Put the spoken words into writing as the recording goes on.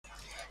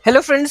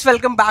Hello friends,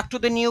 welcome back to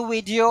the new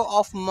video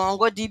of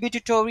MongoDB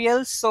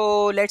tutorial.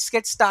 So let's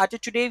get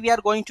started. Today we are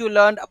going to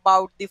learn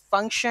about the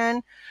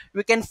function.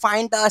 We can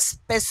find a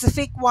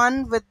specific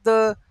one with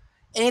the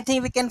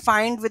anything we can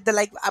find with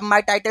the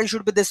my title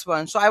should be this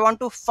one. So I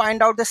want to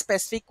find out the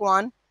specific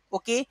one.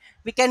 Okay,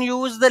 we can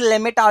use the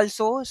limit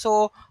also.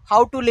 So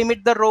how to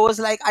limit the rows,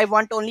 like I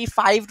want only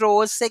 5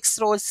 rows, 6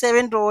 rows,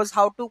 7 rows,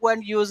 how to go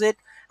and use it,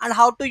 and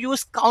how to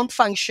use count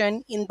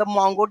function in the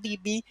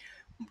MongoDB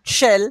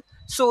shell.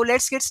 So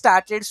let's get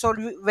started. So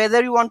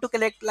whether you want to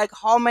collect like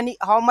how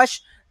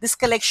much this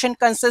collection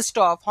consists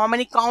of, how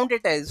many count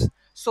it is,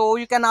 so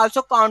you can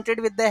also count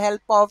it with the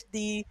help of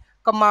the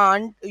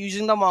command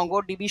using the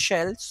MongoDB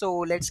shell. So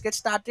let's get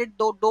started.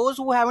 Those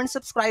who haven't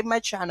subscribed my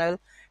channel,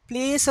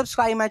 please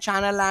subscribe my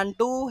channel and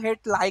do hit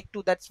like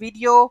to that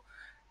video.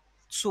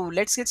 So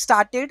let's get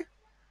started.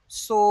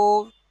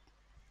 So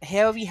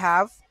here we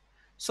have,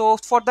 so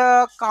for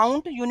the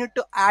count you need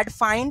to add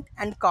find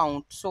and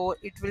count, so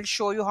it will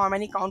show you how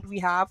many count we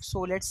have.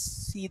 So let's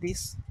see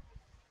this.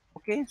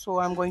 Okay,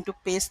 so I'm going to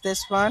paste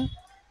this one.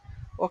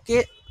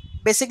 Okay,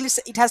 basically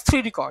it has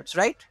 3 records,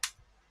 right?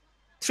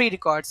 3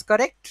 records,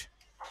 correct.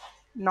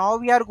 Now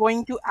we are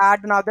going to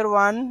add another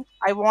one.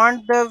 I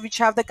want the which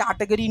have the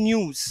category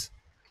news.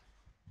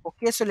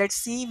 Okay, so let's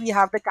see, we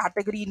have the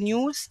category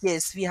news.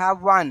 Yes, we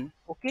have one.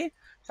 Okay,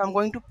 so I'm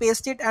going to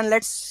paste it and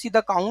let's see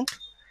the count.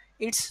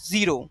 It's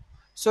 0.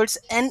 So it's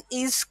n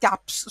is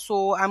caps,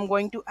 so I'm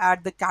going to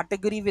add the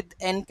category with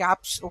n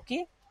caps.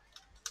 Okay,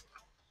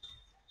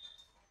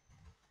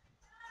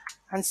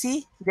 and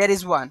see there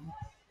is one.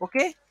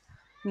 Okay,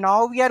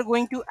 now we are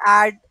going to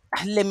add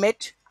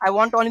limit. I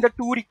want only the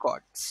 2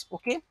 records.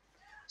 Okay,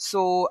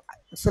 so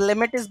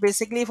limit is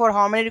basically for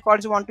how many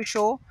records you want to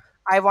show.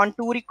 I want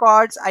 2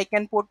 records. I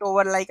can put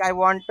over like I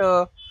want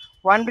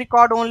 1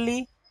 record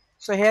only.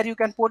 So here you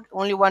can put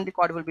only 1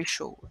 record will be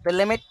show. The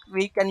limit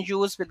we can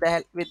use with the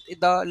help with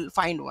the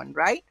find one,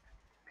 right?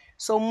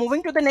 So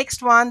moving to the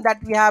next one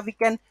that we have, we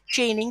can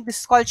chaining.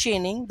 This is called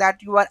chaining,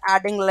 that you are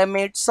adding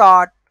limit,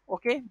 sort.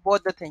 Okay,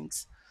 both the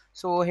things.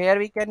 So here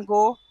we can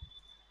go.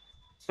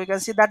 So you can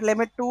see that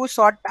limit to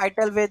sort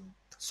title with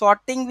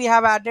sorting we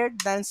have added,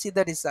 then see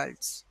the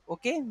results.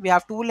 Okay, we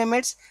have 2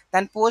 limits,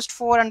 then post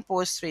 4 and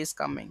post 3 is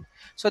coming.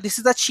 So this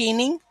is the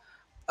chaining.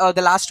 The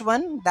last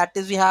one, that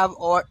is we have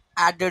or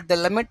added the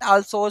limit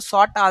also,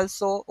 sort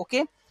also.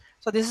 Okay,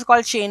 so this is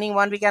called chaining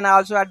one. We can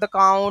also add the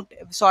count,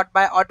 sort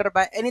by, order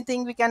by,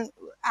 anything we can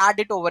add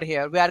it over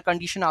here, where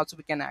condition also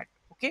we can add.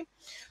 Okay,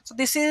 so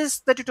this is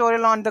the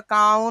tutorial on the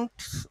count,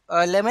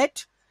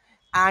 limit,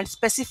 and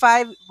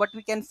specify what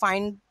we can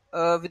find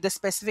with the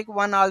specific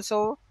one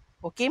also.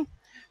 Okay,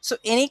 so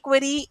any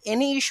query,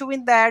 any issue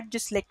with that,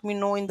 just let me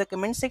know in the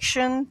comment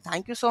section.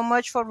 Thank you so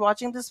much for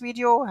watching this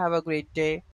video. Have a great day.